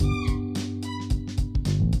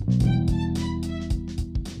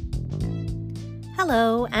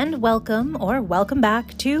Hello and welcome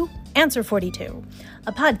back to Answer 42,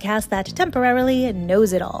 a podcast that temporarily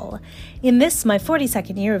knows it all. In this, my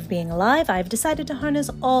 42nd year of being alive, I've decided to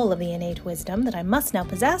harness all of the innate wisdom that I must now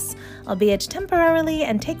possess, albeit temporarily,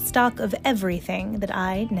 and take stock of everything that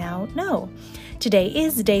I now know. Today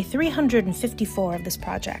is day 354 of this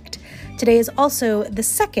project. Today is also the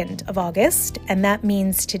 2nd of August, and that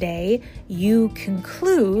means today you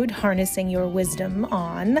conclude harnessing your wisdom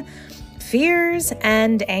on fears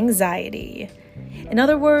and anxiety. In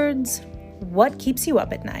other words, what keeps you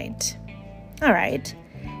up at night? All right,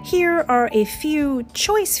 here are a few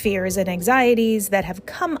choice fears and anxieties that have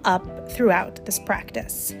come up throughout this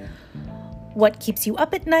practice. What keeps you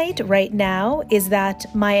up at night right now is that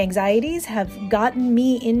my anxieties have gotten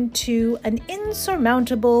me into an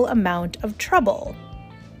insurmountable amount of trouble.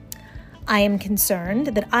 I am concerned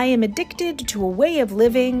that I am addicted to a way of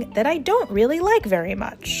living that I don't really like very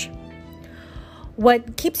much.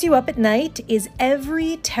 What keeps you up at night is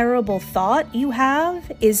every terrible thought you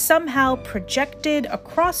have is somehow projected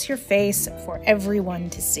across your face for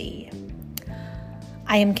everyone to see.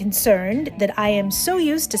 I am concerned that I am so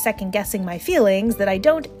used to second-guessing my feelings that I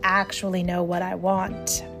don't actually know what I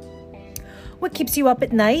want. What keeps you up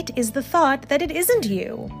at night is the thought that it isn't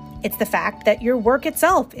you. It's the fact that your work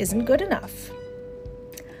itself isn't good enough.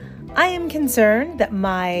 I am concerned that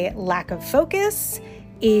my lack of focus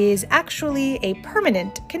is actually a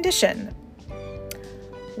permanent condition.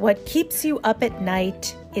 What keeps you up at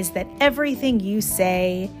night is that everything you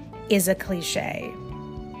say is a cliche.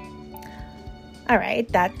 All right,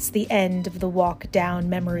 that's the end of the walk down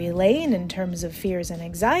memory lane in terms of fears and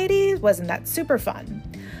anxieties. Wasn't that super fun?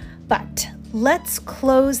 But let's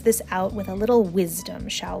close this out with a little wisdom,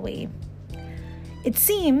 shall we? It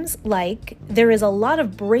seems like there is a lot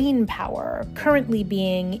of brain power currently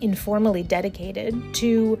being informally dedicated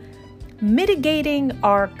to mitigating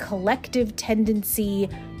our collective tendency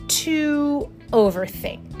to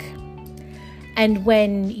overthink. And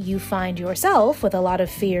when you find yourself with a lot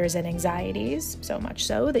of fears and anxieties, so much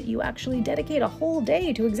so that you actually dedicate a whole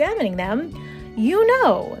day to examining them, you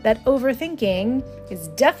know that overthinking is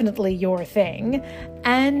definitely your thing,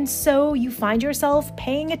 and so you find yourself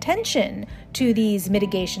paying attention to these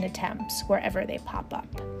mitigation attempts wherever they pop up.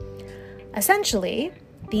 Essentially,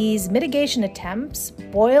 these mitigation attempts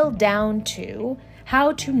boil down to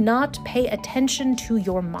how to not pay attention to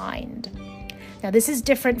your mind. Now, this is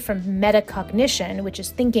different from metacognition, which is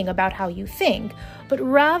thinking about how you think, but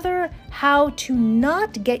rather how to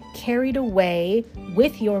not get carried away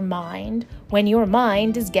with your mind when your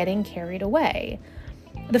mind is getting carried away.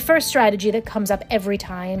 The first strategy that comes up every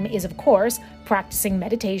time is, of course, practicing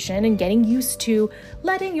meditation and getting used to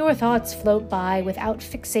letting your thoughts float by without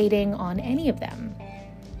fixating on any of them.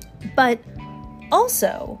 But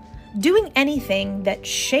also, doing anything that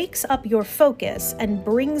shakes up your focus and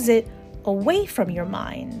brings it away from your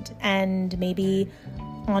mind and maybe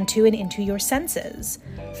onto and into your senses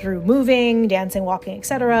through moving, dancing, walking,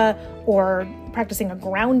 etc., or practicing a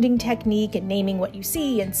grounding technique and naming what you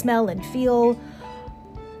see and smell and feel.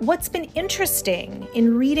 What's been interesting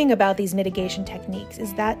in reading about these mitigation techniques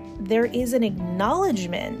is that there is an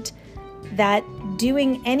acknowledgement that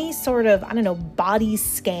doing any sort of, body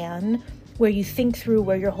scan where you think through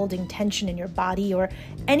where you're holding tension in your body or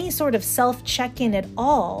any sort of self-check-in at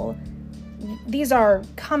all, these are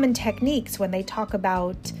common techniques when they talk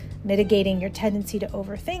about mitigating your tendency to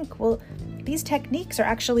overthink. Well, these techniques are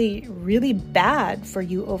actually really bad for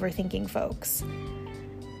you overthinking folks.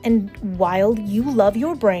 And while you love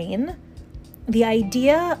your brain, the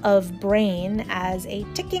idea of brain as a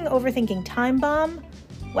ticking overthinking time bomb,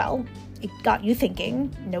 well, it got you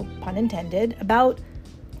thinking, no pun intended, about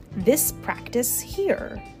this practice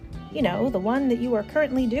here. You know, the one that you are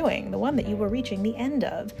currently doing, the one that you were reaching the end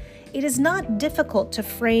of. It is not difficult to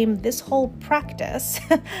frame this whole practice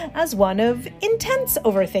as one of intense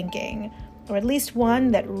overthinking, or at least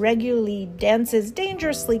one that regularly dances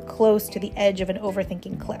dangerously close to the edge of an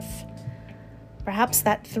overthinking cliff. Perhaps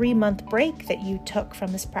that 3-month break that you took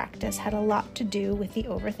from this practice had a lot to do with the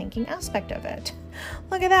overthinking aspect of it.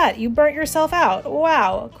 Look at that, you burnt yourself out.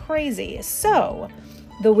 Wow, crazy. So,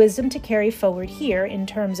 the wisdom to carry forward here in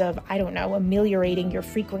terms of, ameliorating your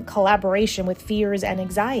frequent collaboration with fears and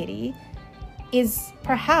anxiety is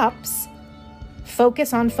perhaps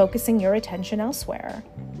focus on focusing your attention elsewhere.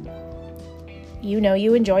 You know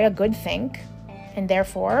you enjoy a good think, and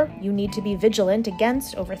therefore you need to be vigilant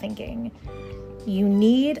against overthinking. You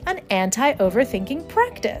need an anti-overthinking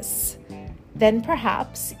practice. Then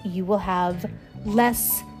perhaps you will have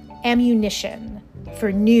less ammunition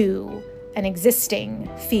for new and existing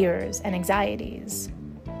fears and anxieties.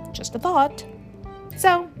 Just a thought.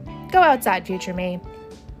 So, go outside, future me.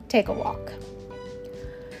 Take a walk.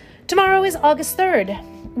 Tomorrow is August 3rd,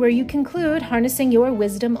 where you conclude harnessing your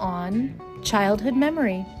wisdom on childhood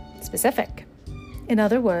memory, specific. In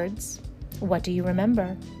other words, what do you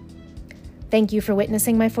remember? Thank you for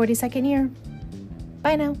witnessing my 42nd year.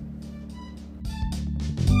 Bye now.